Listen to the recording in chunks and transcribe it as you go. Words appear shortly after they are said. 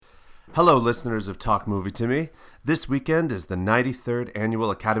Hello, listeners of Talk Movie to Me. This weekend is the 93rd Annual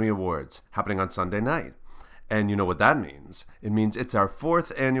Academy Awards, happening on Sunday night. And you know what that means. It means it's our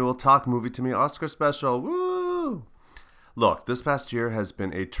 4th annual Talk Movie to Me Oscar special. Woo! Look, this past year has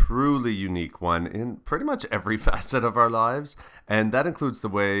been a truly unique one in pretty much every facet of our lives, and that includes the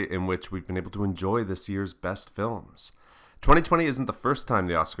way in which we've been able to enjoy this year's best films. 2020 isn't the first time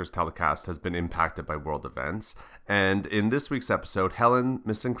the Oscars telecast has been impacted by world events, and in this week's episode, Helen,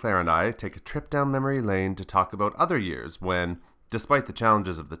 Miss Sinclair, and I take a trip down memory lane to talk about other years when, despite the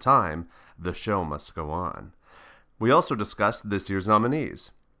challenges of the time, the show must go on. We also discussed this year's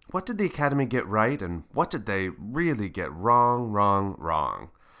nominees. What did the Academy get right, and what did they really get wrong?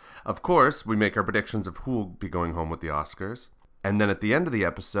 Of course, we make our predictions of who will be going home with the Oscars. And then at the end of the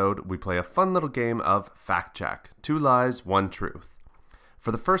episode, we play a fun little game of Fact Check. 2 lies, 1 truth.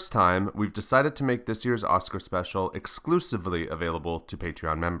 For the first time, we've decided to make this year's Oscar special exclusively available to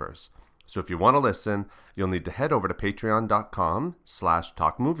Patreon members. So if you want to listen, you'll need to head over to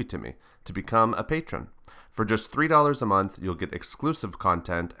patreon.com/talkmovietome to become a patron. For just $3 a month, you'll get exclusive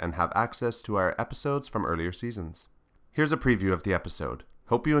content and have access to our episodes from earlier seasons. Here's a preview of the episode.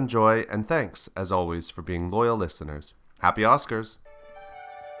 Hope you enjoy, and thanks, as always, for being loyal listeners. Happy Oscars!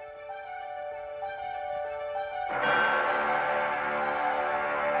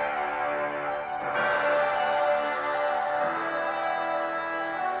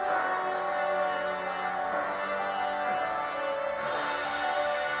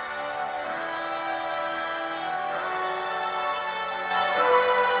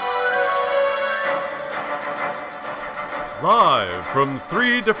 Live from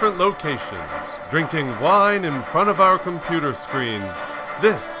 3 different locations, drinking wine in front of our computer screens,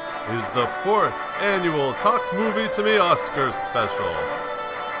 this is the 4th annual Talk Movie to Me Oscars special.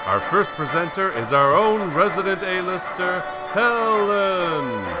 Our first presenter is our own resident A-lister,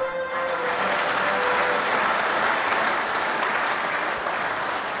 Helen.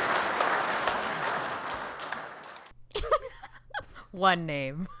 One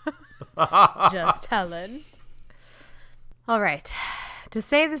name. Just Helen. All right. To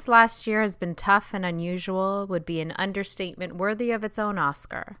say this last year has been tough and unusual would be an understatement worthy of its own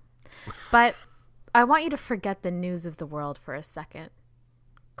Oscar. But I want you to forget the news of the world for a second.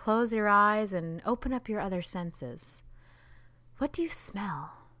 Close your eyes and open up your other senses. What do you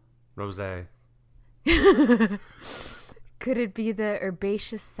smell? Rosé. Could it be the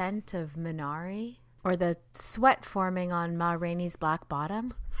herbaceous scent of Minari? Or the sweat forming on Ma Rainey's black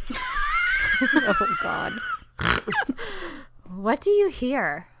bottom? Oh, God. What do you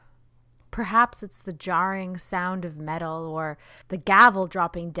hear? Perhaps it's the jarring sound of metal or the gavel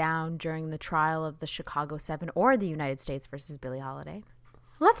dropping down during the trial of the Chicago 7 or the United States versus Billie Holiday.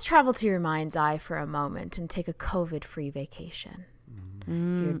 Let's travel to your mind's eye for a moment and take a COVID-free vacation.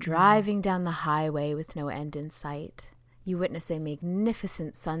 You're driving down the highway with no end in sight. You witness a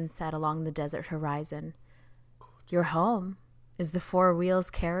magnificent sunset along the desert horizon. Your home is the 4 wheels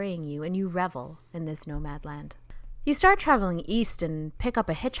carrying you, and you revel in this nomad land. You start traveling east and pick up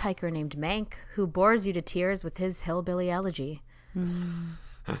a hitchhiker named Mank, who bores you to tears with his hillbilly elegy.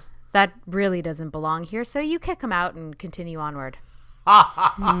 That really doesn't belong here, so you kick him out and continue onward.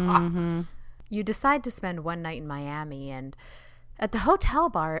 You decide to spend one night in Miami, and at the hotel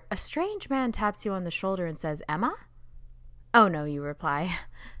bar, a strange man taps you on the shoulder and says, "Emma?" "Oh no," you reply.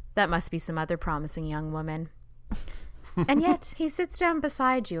 "That must be some other promising young woman." And yet, he sits down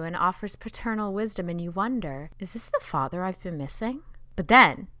beside you and offers paternal wisdom, and you wonder, is this the father I've been missing? But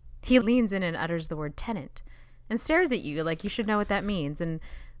then, he leans in and utters the word tenant, and stares at you like you should know what that means, and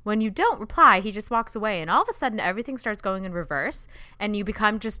when you don't reply, he just walks away, and all of a sudden, everything starts going in reverse, and you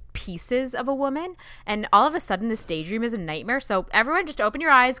become just pieces of a woman, and all of a sudden, this daydream is a nightmare. So everyone just open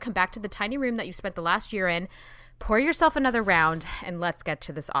your eyes, come back to the tiny room that you spent the last year in, pour yourself another round, and let's get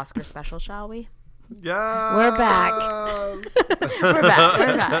to this Oscar special, shall we? Yeah, We're back. We're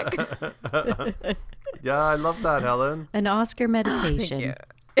back. Yeah, I love that, Helen. An Oscar meditation.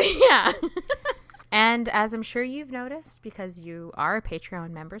 Thank you. Yeah. And as I'm sure you've noticed, because you are a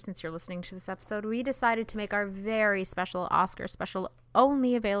Patreon member since you're listening to this episode, we decided to make our very special Oscar special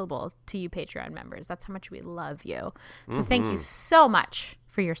only available to you Patreon members. That's how much we love you. So thank you so much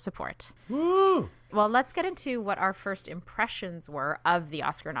for your support. Woo! Well, let's get into what our first impressions were of the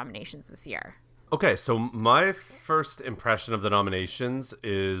Oscar nominations this year. Okay, so my first impression of the nominations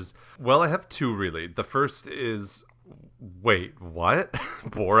is, well, I have 2 really. The first is, wait, what?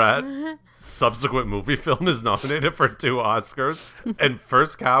 Borat subsequent movie film is nominated for 2 Oscars and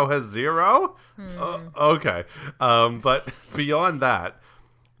First Cow has 0? Okay. But beyond that,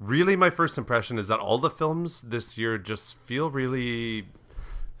 really my first impression is that all the films this year just feel really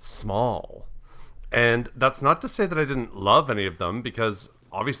small. And that's not to say that I didn't love any of them, because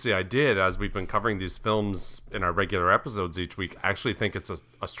obviously I did. As we've been covering these films in our regular episodes each week, I actually think it's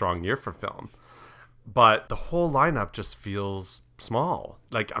a strong year for film. But the whole lineup just feels small.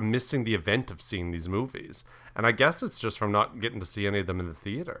 Like I'm missing the event of seeing these movies. And I guess it's just from not getting to see any of them in the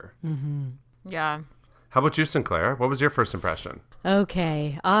theater. Mm-hmm. Yeah. How about you, Sinclair? What was your first impression?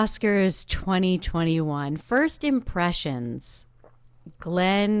 Okay, Oscars 2021. First impressions.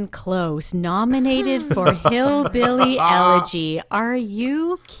 Glenn Close nominated for Hillbilly Elegy. Are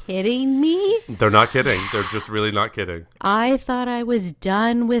you kidding me? They're not kidding. They're just really not kidding. I thought I was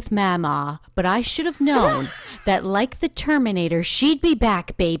done with Mama, but I should have known that like the Terminator, she'd be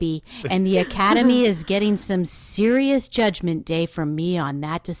back, baby. And the Academy is getting some serious judgment day from me on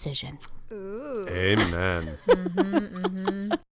that decision. Ooh. Amen.